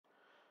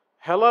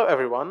Hello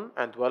everyone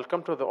and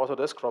welcome to the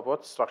Autodesk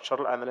Robot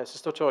Structural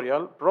Analysis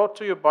tutorial brought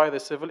to you by the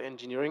Civil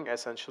Engineering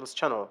Essentials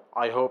channel.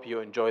 I hope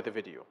you enjoy the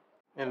video.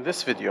 In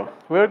this video,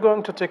 we're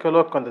going to take a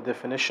look on the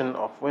definition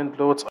of wind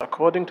loads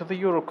according to the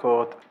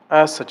Eurocode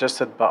as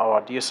suggested by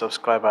our dear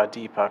subscriber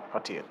Deepak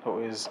Patil,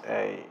 who is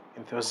an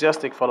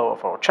enthusiastic follower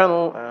of our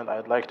channel, and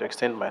I'd like to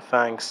extend my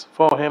thanks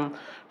for him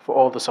for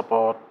all the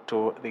support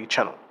to the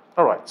channel.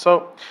 Alright,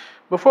 so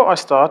before I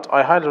start,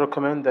 I highly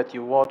recommend that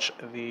you watch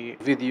the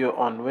video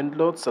on wind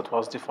loads that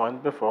was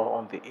defined before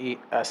on the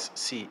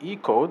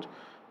ASCE code,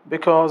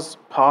 because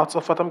parts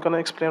of what I'm going to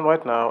explain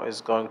right now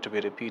is going to be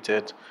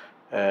repeated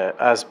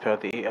as per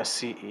the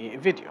ASCE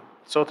video.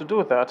 So to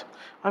do that,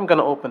 I'm going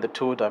to open the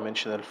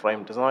two-dimensional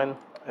frame design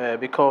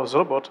because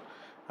Robot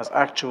has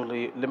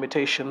actually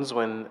limitations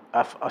when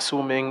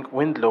assuming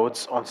wind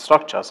loads on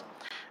structures.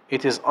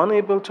 It is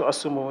unable to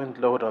assume a wind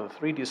load on a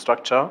 3D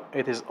structure.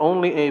 It is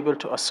only able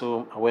to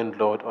assume a wind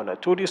load on a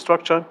 2D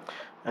structure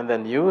and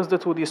then use the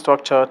 2D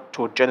structure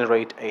to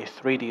generate a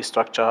 3D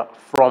structure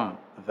from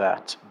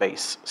that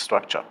base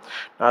structure.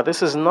 Now,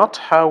 this is not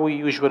how we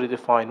usually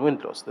define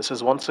wind loads. This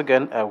is once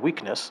again a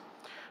weakness,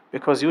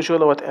 because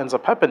usually what ends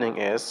up happening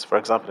is, for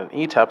example, in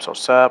ETABS or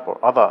SAP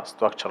or other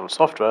structural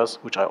softwares,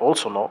 which I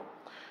also know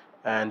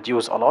and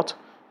use a lot,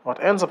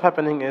 what ends up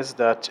happening is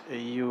that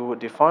you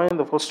define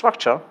the full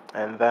structure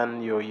and then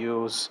you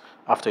use,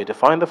 after you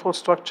define the full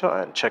structure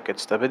and check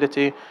its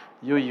stability,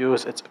 you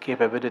use its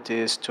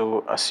capabilities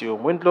to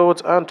assume wind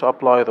loads and to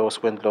apply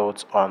those wind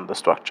loads on the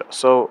structure.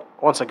 So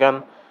once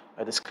again,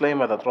 a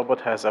disclaimer that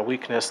Robot has a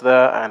weakness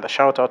there, and a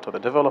shout out to the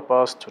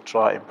developers to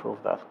try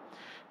improve that.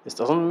 This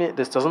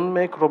doesn't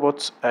make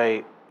Robot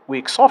a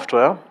weak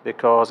software,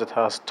 because it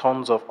has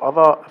tons of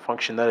other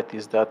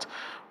functionalities that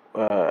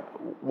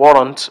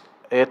warrant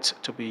it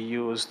to be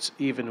used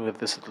even with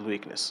this little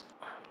weakness.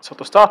 So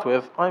to start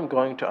with, I'm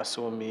going to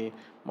assume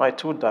my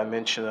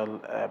two-dimensional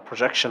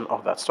projection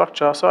of that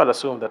structure. So I'll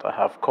assume that I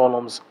have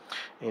columns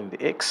in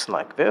the X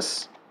like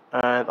this,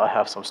 and I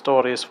have some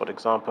stories, for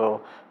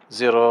example,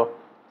 0,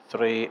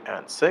 3,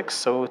 and 6.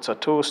 So it's a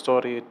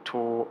two-story,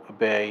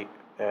 two-bay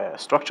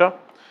structure.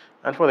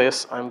 And for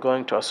this, I'm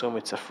going to assume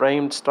it's a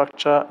framed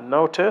structure.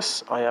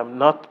 Notice I am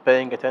not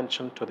paying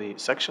attention to the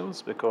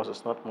sections because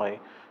it's not my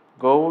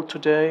goal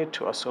today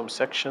to assume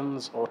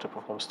sections or to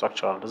perform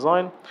structural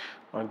design.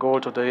 My goal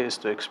today is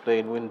to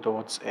explain wind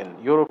loads in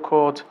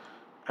Eurocode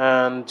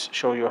and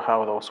show you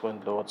how those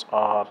wind loads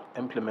are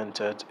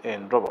implemented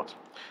in Robot.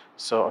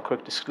 So a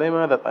quick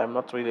disclaimer that I'm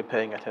not really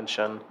paying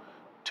attention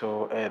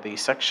to the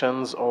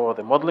sections or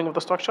the modeling of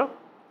the structure.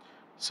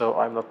 So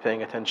I'm not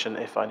paying attention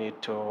if I need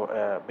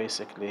to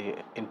basically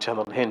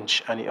internal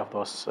hinge any of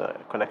those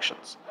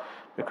connections,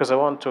 because I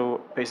want to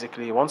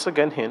basically once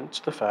again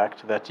hint the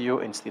fact that you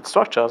in steel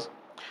structures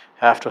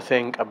have to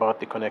think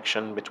about the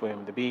connection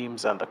between the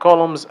beams and the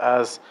columns,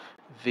 as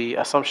the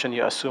assumption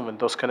you assume in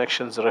those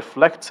connections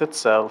reflects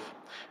itself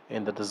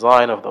in the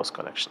design of those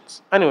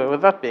connections. Anyway,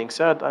 with that being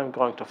said, I'm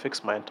going to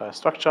fix my entire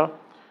structure.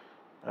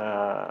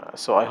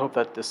 So I hope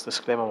that this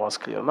disclaimer was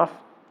clear enough.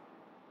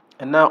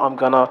 And now I'm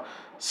gonna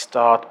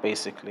start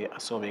basically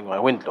assuming my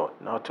wind load.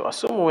 Now, to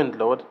assume a wind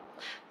load,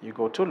 you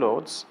go to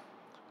loads,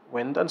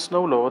 wind and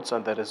snow loads,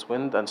 and there is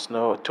wind and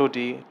snow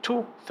 2D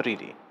to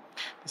 3D.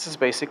 This is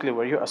basically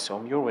where you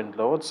assume your wind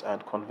loads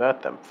and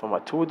convert them from a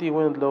 2D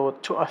wind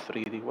load to a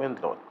 3D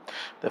wind load.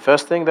 The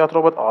first thing that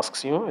Robot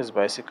asks you is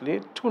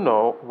basically to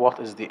know what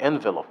is the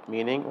envelope,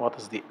 meaning what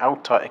is the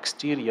outer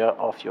exterior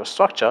of your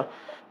structure,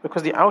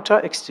 because the outer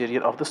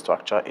exterior of the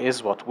structure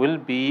is what will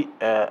be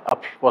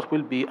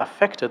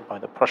affected by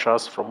the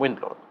pressures from wind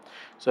load.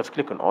 So if you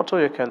click on Auto,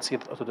 you can see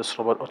that Autodesk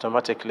Robot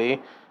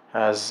automatically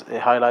has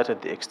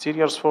highlighted the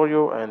exteriors for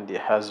you, and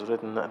it has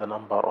written the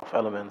number of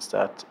elements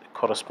that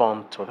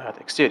correspond to that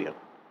exterior.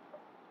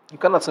 You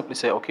cannot simply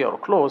say OK or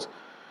close,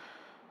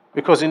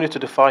 because you need to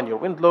define your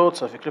wind load.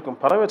 So if you click on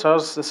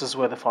parameters, this is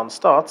where the fun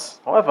starts.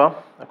 However,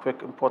 a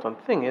quick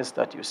important thing is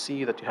that you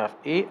see that you have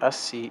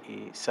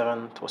ASCE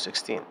 7 to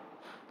 16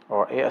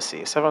 or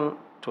ASCE 7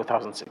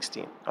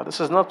 2016. Now, this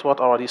is not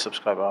what our D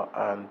subscriber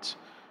and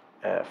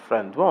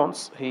friend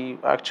wants. He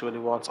actually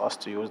wants us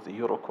to use the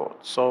Eurocode.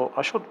 So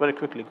I should very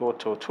quickly go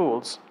to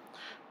Tools,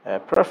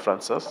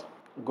 Preferences,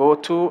 go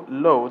to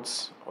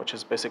Loads, which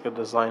is basically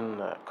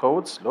design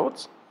codes,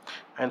 loads,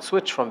 and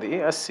switch from the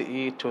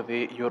ASCE to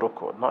the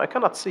Eurocode. Now I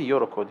cannot see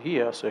Eurocode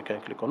here, so you can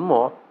click on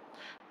More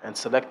and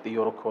select the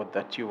Eurocode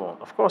that you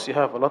want. Of course, you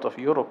have a lot of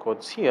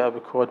Eurocodes here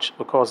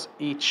because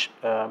each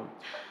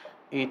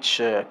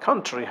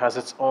country has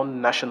its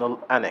own national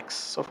annex.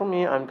 So for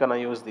me, I'm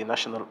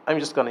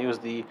just gonna use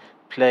the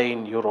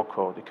plain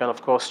Eurocode. You can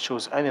of course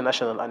choose any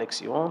national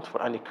annex you want for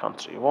any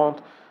country you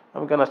want.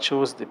 I'm gonna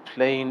choose the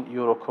plain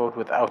Eurocode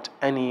without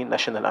any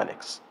national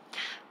annex.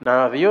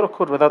 Now, the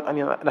Eurocode without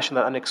any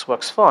national annex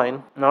works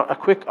fine. Now, a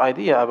quick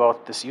idea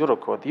about this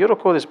Eurocode. The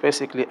Eurocode is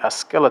basically a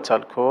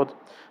skeletal code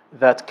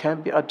that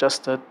can be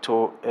adjusted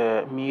to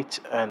meet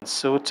and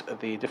suit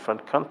the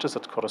different countries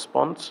that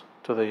correspond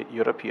to the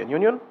European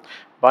Union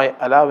by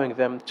allowing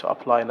them to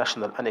apply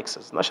national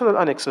annexes. National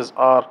annexes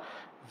are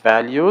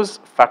values,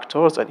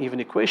 factors, and even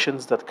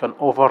equations that can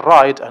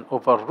override and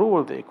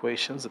overrule the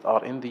equations that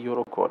are in the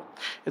Eurocode.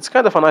 It's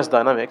kind of a nice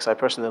dynamics. I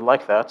personally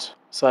like that.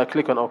 So I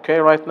click on OK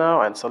right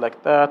now and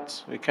select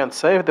that. We can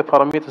save the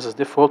parameters as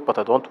default, but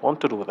I don't want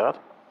to do that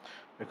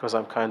because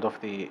I'm kind of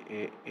the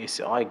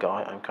ACI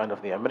guy. I'm kind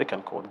of the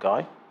American code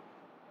guy.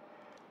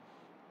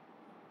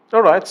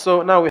 Alright,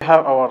 so now we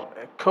have our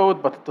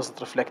code, but it doesn't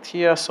reflect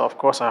here, so of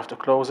course I have to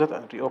close it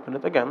and reopen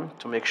it again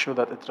to make sure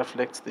that it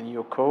reflects the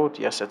new code.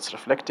 Yes, it's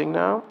reflecting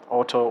now.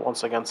 Auto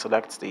once again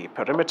selects the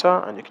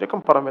perimeter, and you click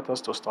on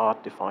parameters to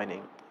start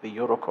defining the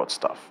Eurocode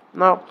stuff.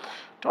 Now,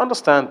 to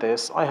understand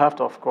this, I have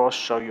to of course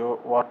show you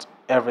what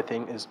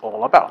everything is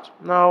all about.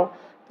 Now,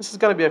 this is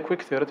going to be a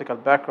quick theoretical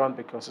background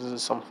because this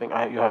is something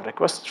you have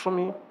requested from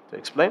me to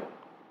explain.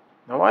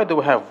 Now, why do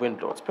we have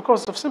wind loads?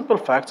 Because of simple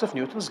facts of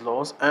Newton's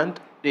laws and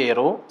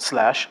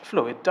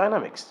aero/fluid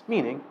dynamics,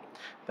 meaning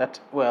that,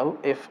 well,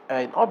 if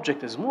an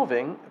object is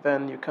moving,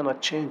 then you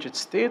cannot change its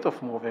state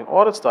of moving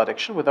or its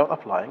direction without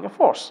applying a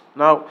force.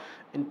 Now,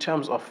 in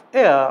terms of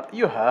air,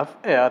 you have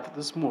air that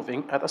is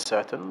moving at a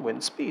certain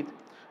wind speed,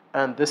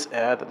 and this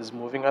air that is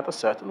moving at a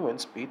certain wind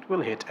speed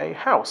will hit a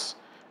house.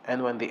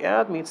 And when the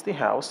air meets the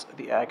house,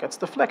 the air gets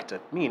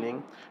deflected,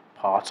 meaning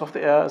parts of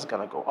the air is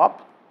going to go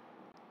up,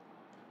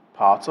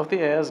 parts of the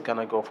air is going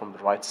to go from the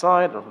right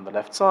side or from the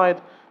left side,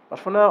 but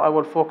for now I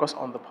will focus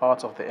on the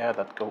parts of the air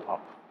that go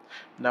up.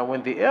 Now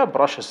when the air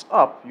brushes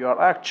up, you are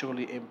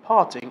actually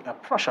imparting a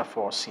pressure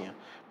force here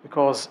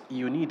because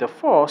you need a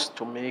force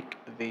to make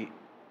the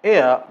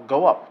air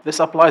go up. This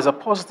applies a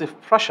positive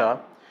pressure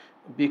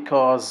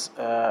because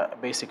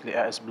basically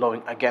air is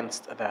blowing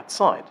against that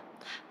side.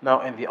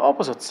 Now in the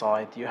opposite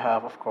side you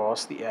have of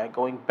course the air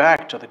going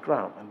back to the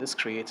ground, and this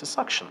creates a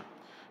suction.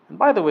 And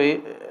by the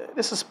way,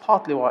 this is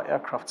partly why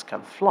aircrafts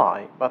can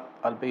fly, but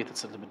albeit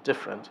it's a little bit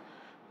different.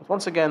 But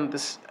once again,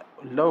 this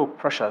low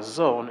pressure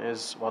zone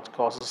is what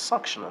causes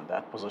suction in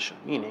that position,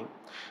 meaning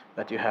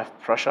that you have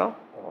pressure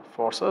or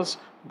forces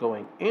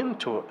going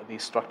into the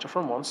structure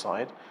from one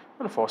side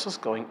and forces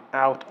going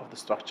out of the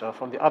structure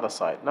from the other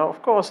side. Now,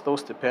 of course,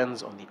 those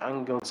depends on the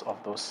angles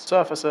of those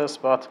surfaces,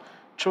 but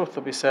truth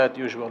to be said,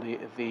 usually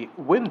the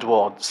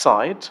windward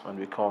side, and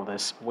we call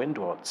this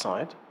windward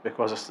side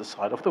because it's the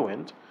side of the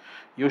wind.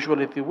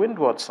 Usually the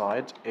windward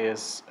side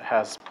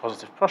has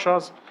positive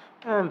pressures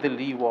and the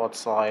leeward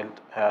side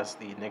has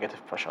the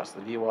negative pressures.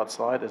 The leeward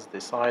side is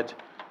the side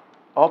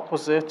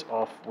opposite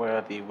of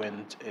where the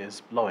wind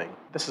is blowing.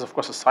 This is of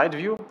course a side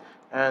view,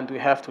 and we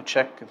have to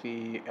check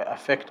the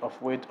effect of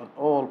wind on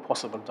all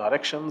possible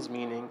directions,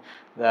 meaning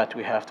that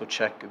we have to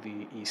check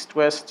the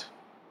east-west,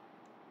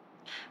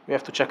 we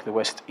have to check the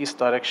west-east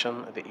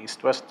direction, the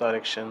east-west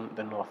direction,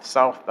 the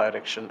north-south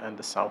direction, and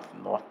the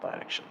south-north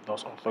direction,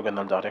 those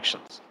orthogonal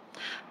directions.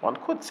 One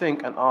could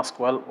think and ask,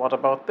 well, what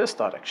about this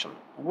direction?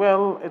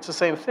 Well, it's the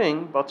same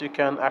thing, but you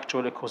can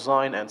actually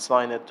cosine and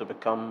sine it to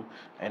become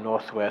a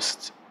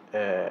northwest,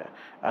 a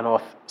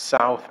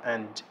north-south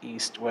and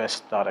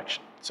east-west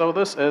direction. So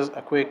this is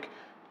a quick,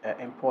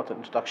 important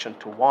introduction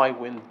to why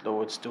wind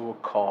loads do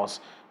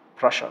cause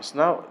pressures.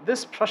 Now,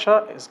 this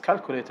pressure is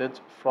calculated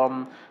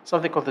from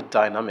something called the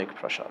dynamic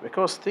pressure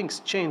because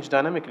things change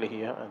dynamically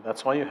here, and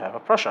that's why you have a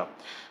pressure.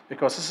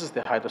 Because this is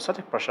the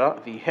hydrostatic pressure,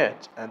 the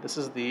head, and this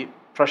is the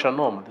pressure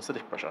normal, the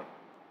static pressure.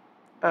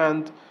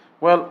 And,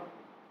 well,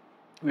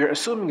 we're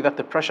assuming that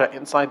the pressure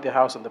inside the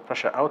house and the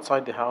pressure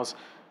outside the house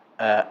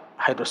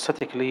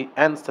hydrostatically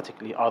and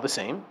statically are the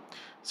same.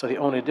 So the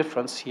only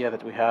difference here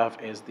that we have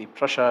is the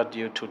pressure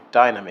due to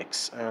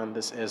dynamics, and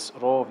this is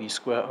rho v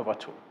square over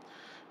 2.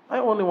 I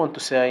only want to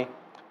say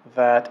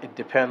that it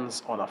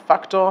depends on a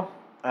factor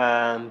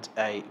and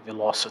a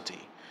velocity.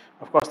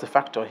 Of course, the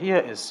factor here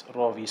is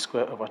rho v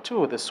square over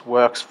 2. This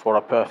works for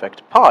a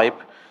perfect pipe,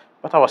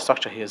 but our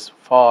structure here is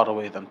far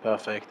away than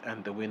perfect,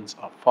 and the winds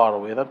are far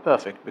away than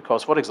perfect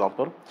because, for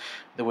example,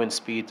 the wind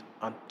speed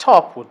on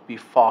top would be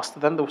faster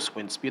than the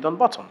wind speed on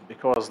bottom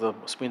because the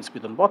wind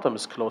speed on bottom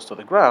is close to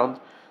the ground.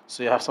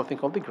 So you have something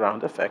called the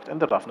ground effect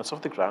and the roughness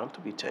of the ground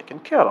to be taken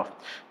care of.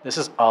 This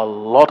is a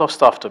lot of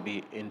stuff to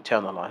be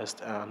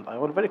internalized, and I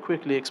will very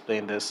quickly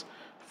explain this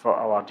for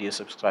our dear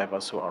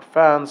subscribers who are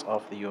fans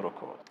of the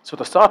Eurocode. So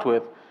to start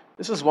with,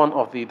 this is one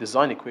of the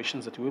design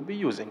equations that we will be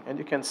using, and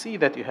you can see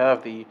that you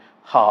have the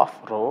half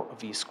rho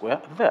v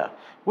square there,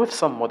 with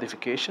some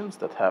modifications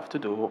that have to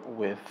do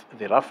with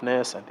the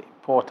roughness and the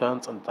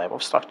importance and type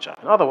of structure.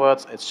 In other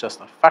words, it's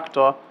just a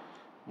factor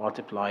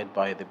multiplied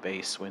by the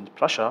base wind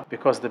pressure,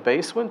 because the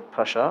base wind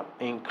pressure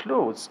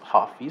includes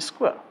half v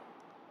square.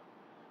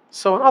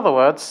 So in other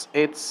words,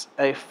 it's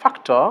a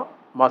factor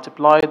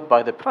multiplied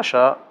by the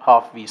pressure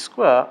half v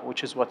square,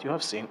 which is what you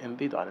have seen in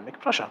the dynamic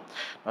pressure.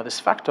 Now this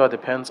factor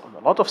depends on a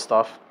lot of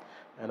stuff,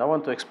 and I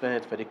want to explain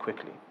it very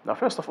quickly. Now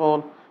first of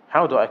all,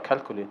 how do I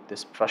calculate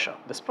this pressure?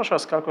 This pressure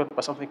is calculated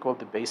by something called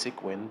the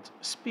basic wind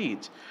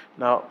speed.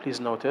 Now please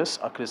notice,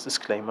 a quick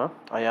disclaimer,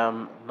 I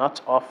am not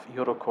of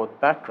Eurocode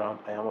background,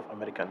 I am of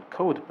American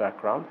code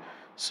background.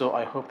 So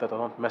I hope that I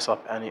don't mess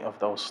up any of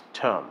those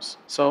terms.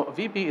 So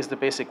VB is the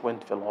basic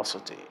wind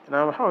velocity.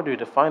 Now, how do you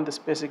define this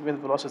basic wind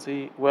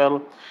velocity?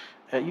 Well,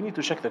 you need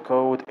to check the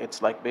code.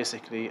 It's like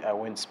basically a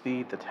wind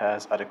speed that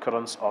has a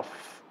recurrence of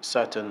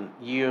certain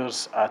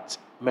years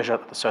measured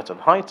at a certain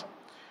height.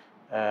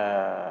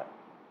 Yeah,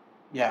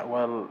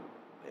 well,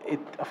 it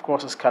of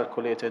course is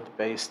calculated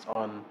based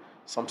on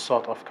some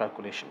sort of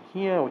calculation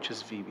here, which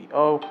is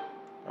VBO,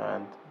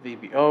 and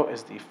VBO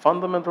is the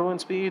fundamental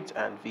wind speed,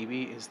 and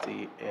VBO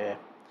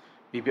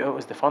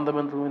is the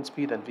fundamental wind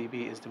speed, and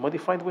VB is the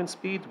modified wind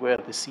speed, where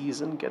the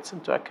season gets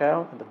into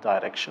account and the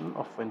direction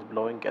of wind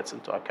blowing gets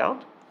into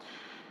account.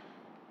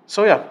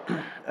 So yeah,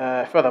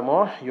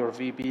 furthermore, your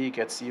VB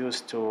gets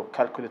used to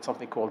calculate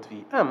something called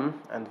VM,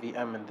 and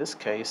VM in this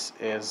case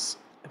is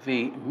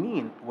the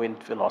mean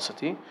wind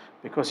velocity,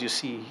 because you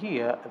see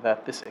here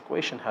that this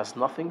equation has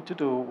nothing to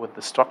do with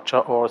the structure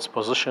or its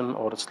position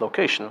or its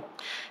location.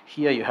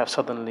 Here you have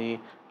suddenly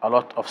a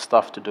lot of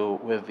stuff to do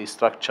with the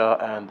structure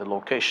and the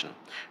location.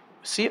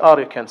 CR,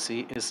 you can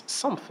see, is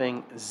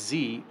something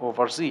Z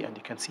over Z, and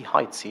you can see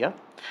heights here.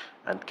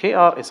 And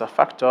KR is a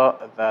factor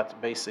that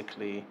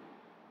basically,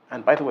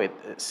 and by the way,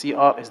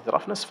 CR is the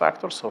roughness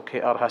factor, so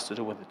KR has to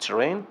do with the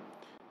terrain,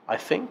 I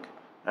think.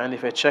 And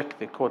if I check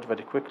the code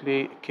very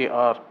quickly,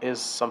 KR is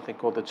something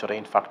called the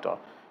terrain factor.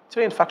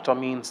 Terrain factor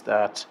means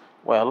that,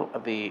 well,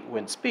 the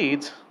wind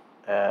speed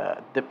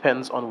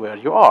depends on where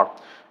you are.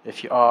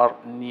 If you are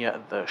near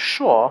the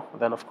shore,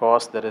 then of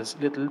course there is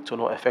little to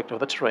no effect of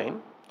the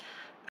terrain.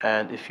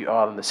 And if you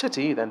are in the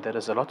city, then there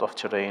is a lot of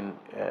terrain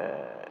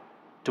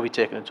to be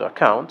taken into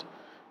account.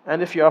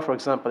 And if you are, for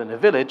example, in a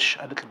village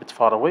a little bit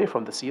far away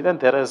from the sea, then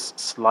there is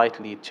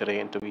slightly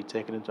terrain to be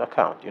taken into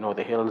account. You know,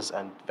 the hills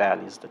and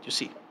valleys that you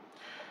see.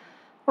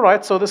 All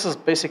right, so this is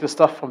basically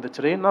stuff from the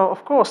terrain. Now,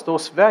 of course,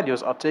 those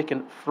values are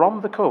taken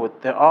from the code.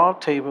 There are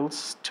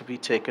tables to be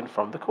taken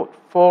from the code.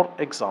 For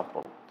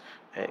example,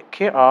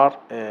 KR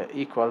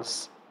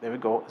equals, there we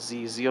go,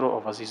 Z0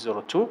 over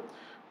Z02.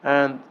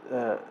 And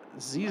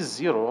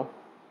Z0,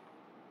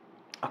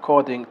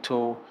 according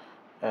to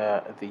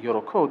the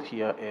Euro code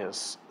here,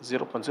 is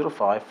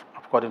 0.05,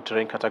 according to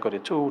terrain category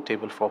 2,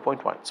 table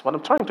 4.1. So what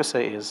I'm trying to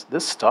say is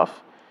this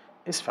stuff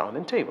is found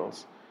in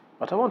tables,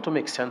 but I want to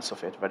make sense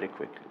of it very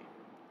quickly,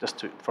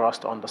 just for us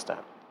to understand.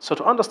 So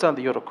to understand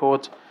the Euro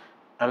code,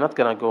 I'm not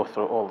going to go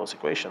through all those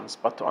equations,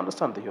 but to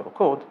understand the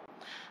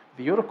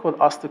Euro code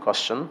asks the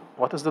question,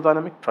 what is the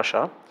dynamic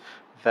pressure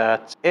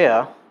that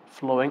air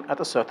flowing at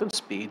a certain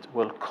speed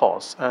will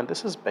cause? And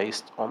this is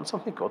based on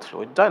something called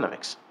fluid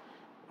dynamics,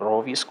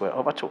 rho v squared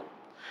over 2.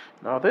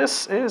 Now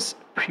this is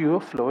pure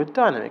fluid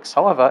dynamics.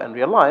 However, in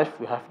real life,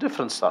 we have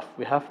different stuff.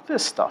 We have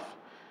this stuff,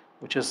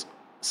 which is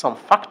some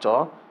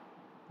factor,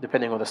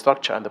 depending on the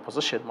structure and the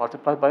position,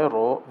 multiplied by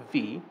rho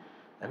v.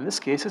 In this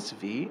case, it's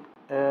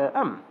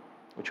Vm,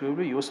 which we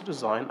will use to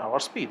design our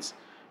speeds.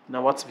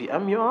 Now, what's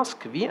Vm, you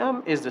ask?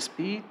 Vm is the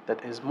speed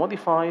that is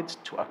modified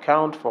to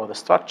account for the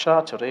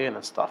structure, terrain,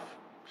 and stuff.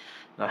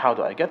 Now, how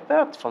do I get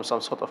that? From some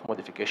sort of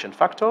modification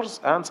factors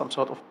and some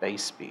sort of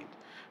base speed.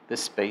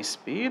 This base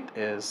speed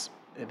is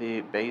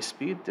the base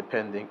speed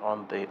depending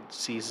on the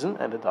season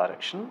and the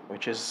direction,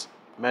 which is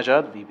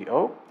measured,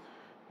 VBO,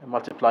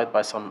 multiplied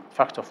by some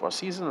factor for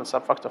season and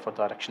some factor for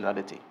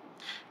directionality.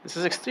 This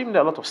is extremely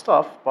a lot of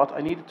stuff, but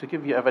I needed to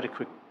give you a very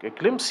quick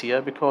glimpse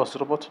here because the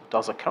robot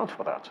does account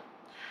for that.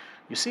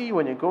 You see,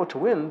 when you go to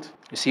wind,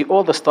 you see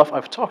all the stuff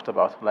I've talked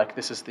about, like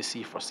this is the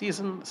C for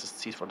season, this is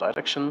C for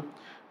direction,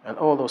 and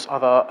all those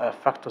other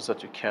factors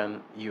that you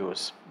can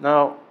use.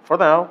 Now, for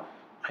now,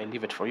 I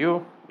leave it for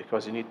you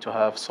because you need to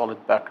have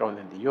solid background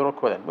in the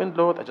Eurocode and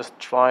Windload. I just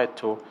try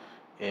to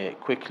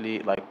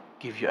quickly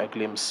give you a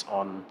glimpse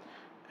on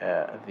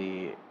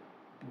the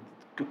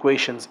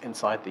equations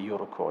inside the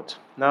Eurocode.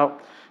 Now,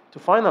 to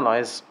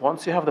finalize,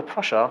 once you have the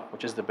pressure,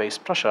 which is the base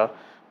pressure,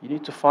 you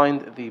need to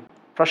find the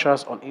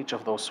pressures on each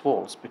of those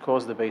walls,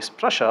 because the base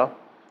pressure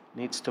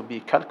needs to be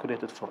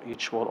calculated for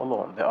each wall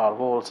alone. There are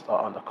walls that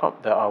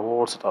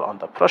are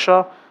under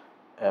pressure,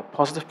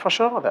 positive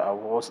pressure. There are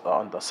walls that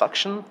are under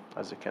suction,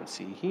 as you can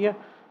see here,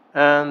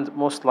 and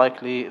most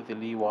likely the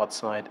leeward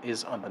side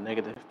is under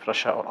negative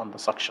pressure or under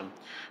suction.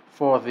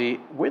 For the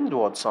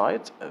windward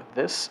side,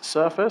 this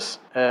surface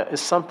is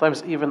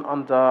sometimes even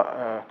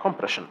under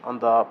compression,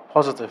 under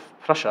positive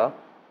pressure,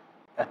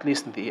 at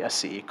least in the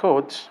ESCE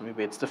code.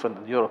 Maybe it's different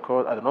in the Euro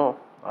code, I don't know.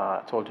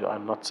 I told you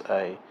I'm not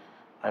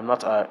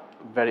a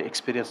very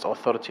experienced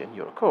authority in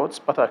Euro codes,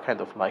 but I kind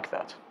of like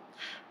that.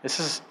 This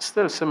is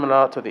still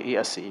similar to the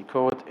ESCE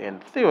code. In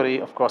theory,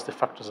 of course, the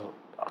factors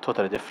are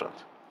totally different.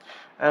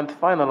 And to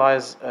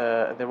finalize,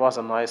 there was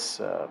a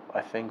nice,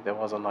 I think there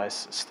was a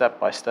nice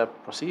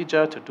step-by-step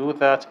procedure to do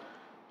that,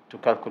 to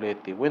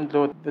calculate the wind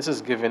load. This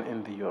is given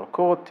in the Euro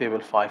code, table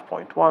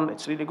 5.1.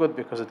 It's really good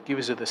because it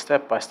gives you the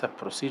step-by-step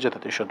procedure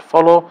that you should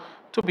follow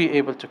to be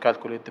able to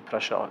calculate the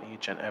pressure on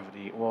each and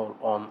every wall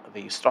on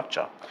the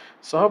structure.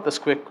 So I hope this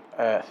quick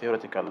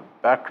theoretical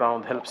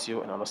background helps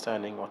you in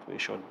understanding what we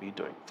should be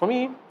doing. For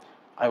me,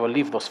 I will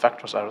leave those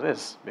factors as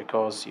is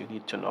because you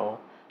need to know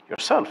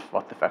yourself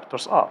what the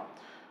factors are.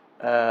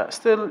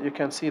 Still, you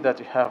can see that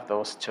you have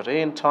those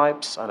terrain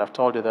types, and I've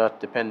told you that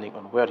depending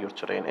on where your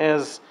terrain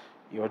is,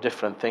 your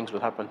different things will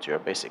happen to your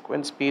basic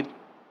wind speed,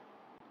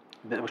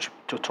 which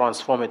to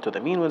transform it to the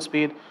mean wind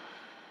speed.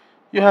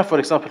 You have, for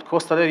example,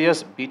 coastal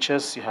areas,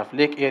 beaches, you have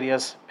lake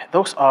areas.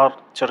 Those are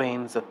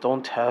terrains that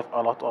don't have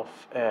a lot of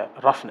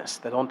roughness.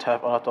 They don't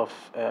have a lot of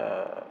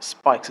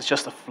spikes. It's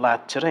just a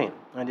flat terrain.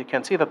 And you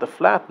can see that the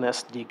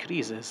flatness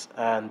decreases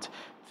and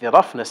the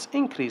roughness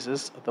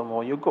increases the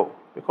more you go.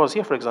 Because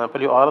here, for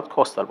example, you are at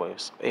coastal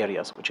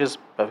areas, which is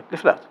perfectly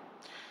flat.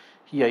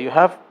 Here you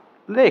have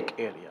lake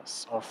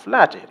areas or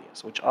flat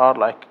areas, which are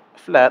like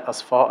flat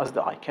as far as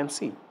the eye can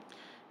see.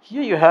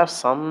 Here you have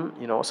some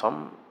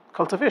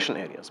cultivation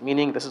areas,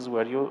 meaning this is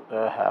where you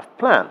have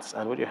plants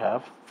and where you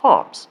have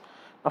farms.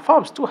 Now,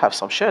 farms do have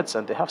some sheds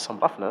and they have some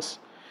roughness.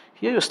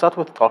 Here you start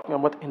with talking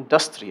about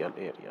industrial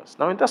areas.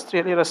 Now,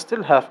 industrial areas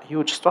still have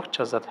huge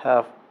structures that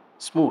have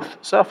smooth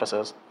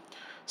surfaces.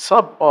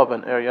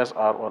 Suburban areas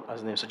are, well,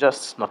 as the name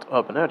suggests, not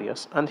urban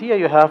areas. And here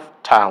you have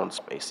towns,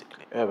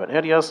 basically, urban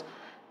areas,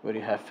 where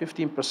you have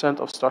 15%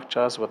 of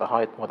structures with a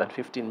height more than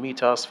 15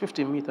 meters.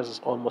 15 meters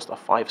is almost a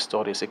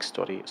 5-story,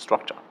 6-story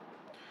structure.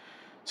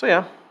 So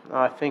yeah,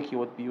 I think you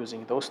would be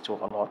using those two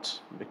a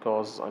lot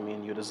because, I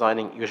mean, you're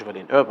designing usually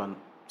in urban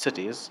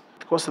cities.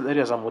 The coastal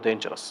areas are more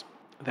dangerous.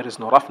 There is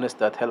no roughness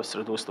that helps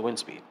reduce the wind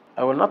speed.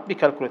 I will not be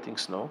calculating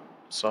snow,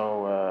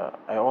 so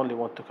I only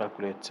want to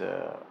calculate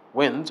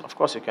wind. Of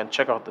course, you can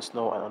check out the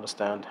snow and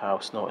understand how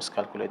snow is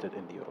calculated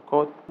in the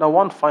Eurocode. Now,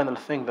 one final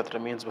thing that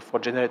remains before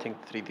generating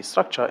the 3D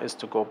structure is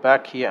to go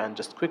back here and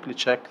just quickly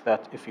check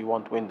that if you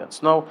want wind and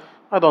snow.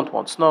 I don't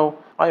want snow.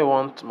 I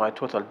want my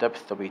total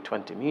depth to be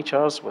 20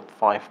 meters with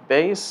 5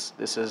 bays.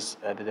 This is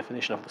the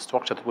definition of the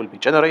structure that will be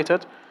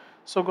generated.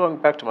 So going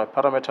back to my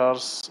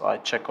parameters, I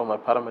check all my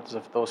parameters.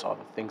 If those are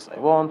the things I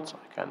want,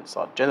 I can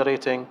start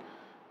generating.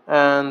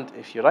 And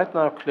if you right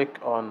now click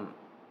on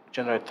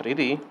generate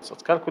 3D, so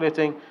it's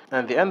calculating,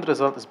 and the end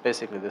result is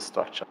basically this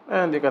structure.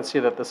 And you can see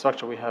that the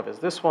structure we have is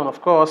this one.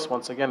 Of course,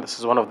 once again, this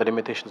is one of the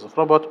limitations of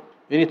Robot.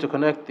 You need to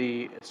connect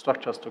the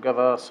structures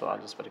together, so I'll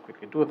just very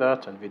quickly do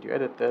that and video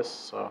edit this.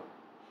 So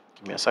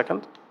give me a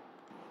second.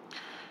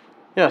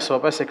 Yeah, so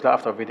basically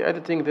after video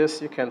editing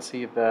this, you can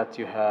see that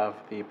you have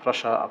the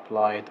pressure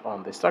applied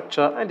on the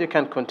structure, and you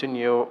can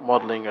continue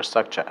modeling your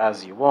structure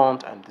as you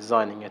want and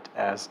designing it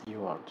as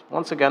you want.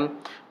 Once again,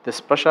 this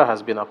pressure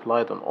has been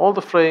applied on all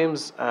the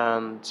frames,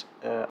 and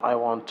I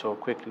want to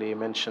quickly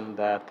mention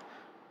that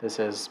this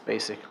is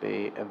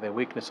basically the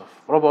weakness of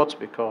Robot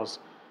because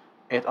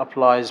it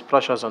applies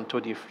pressures on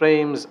 2D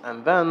frames,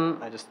 and then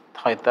I just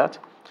hide that.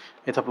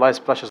 It applies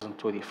pressures on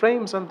 2D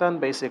frames, and then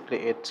basically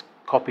it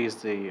copies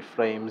the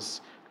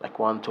frames like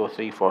 1, 2,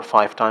 3, 4,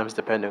 5 times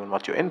depending on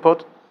what you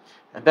input,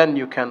 and then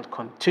you can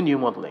continue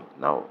modeling.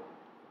 Now,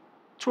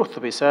 truth to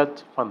be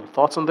said, final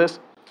thoughts on this.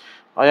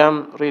 I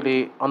am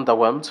really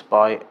underwhelmed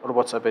by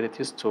Robot's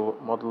abilities to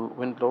model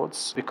wind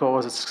loads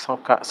because it's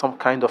some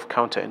kind of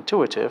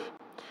counterintuitive.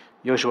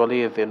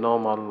 Usually the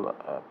normal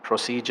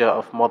procedure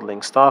of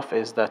modeling stuff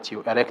is that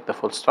you erect the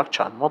full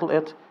structure and model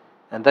it,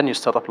 and then you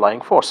start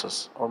applying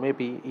forces, or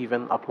maybe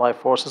even apply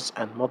forces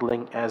and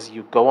modeling as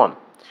you go on.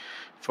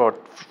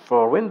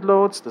 For wind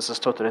loads, this is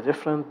totally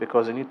different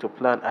because you need to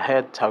plan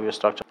ahead how your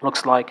structure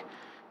looks like,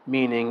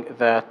 meaning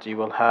that you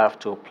will have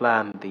to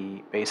plan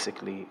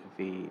basically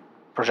the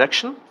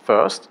projection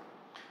first,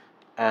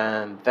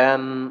 and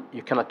then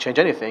you cannot change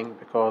anything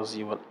because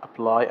you will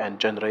apply and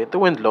generate the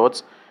wind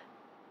loads,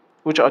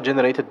 which are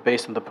generated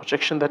based on the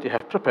projection that you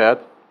have prepared,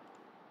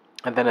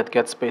 and then it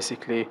gets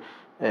basically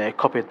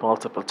copied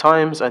multiple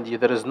times, and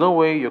there is no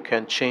way you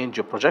can change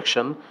your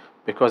projection,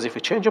 because if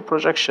you change your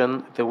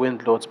projection, the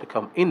wind loads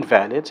become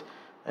invalid,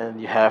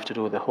 and you have to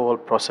do the whole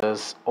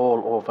process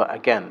all over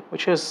again,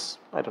 which is,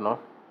 I don't know,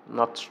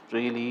 not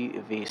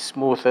really the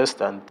smoothest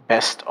and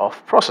best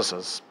of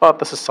processes. But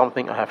this is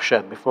something I have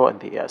shared before in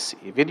the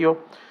ASCE video.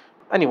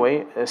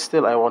 Anyway,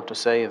 still I want to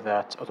say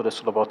that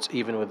Autodesk Robots,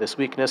 even with this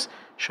weakness,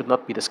 should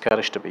not be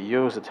discouraged to be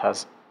used. It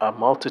has a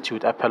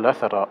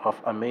plethora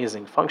of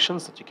amazing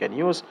functions that you can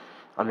use.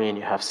 I mean,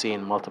 you have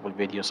seen multiple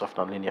videos of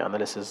nonlinear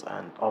analysis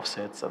and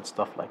offsets and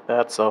stuff like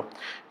that. So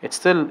it's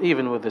still,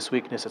 even with this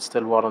weakness, it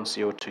still warrants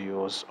you to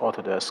use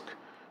Autodesk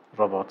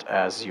Robot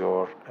as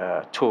your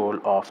tool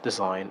of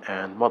design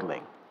and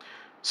modeling.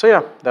 So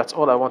yeah, that's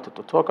all I wanted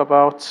to talk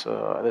about.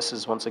 This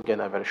is once again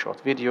a very short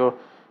video.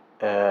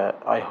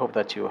 I hope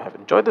that you have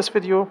enjoyed this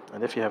video,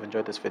 and if you have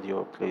enjoyed this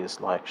video,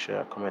 please like,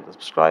 share, comment, and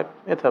subscribe.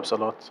 It helps a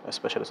lot,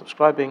 especially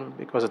subscribing,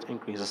 because it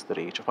increases the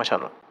reach of my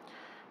channel.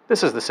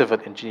 This is the Civil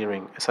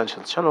Engineering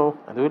Essentials channel,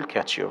 and we will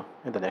catch you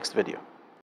in the next video.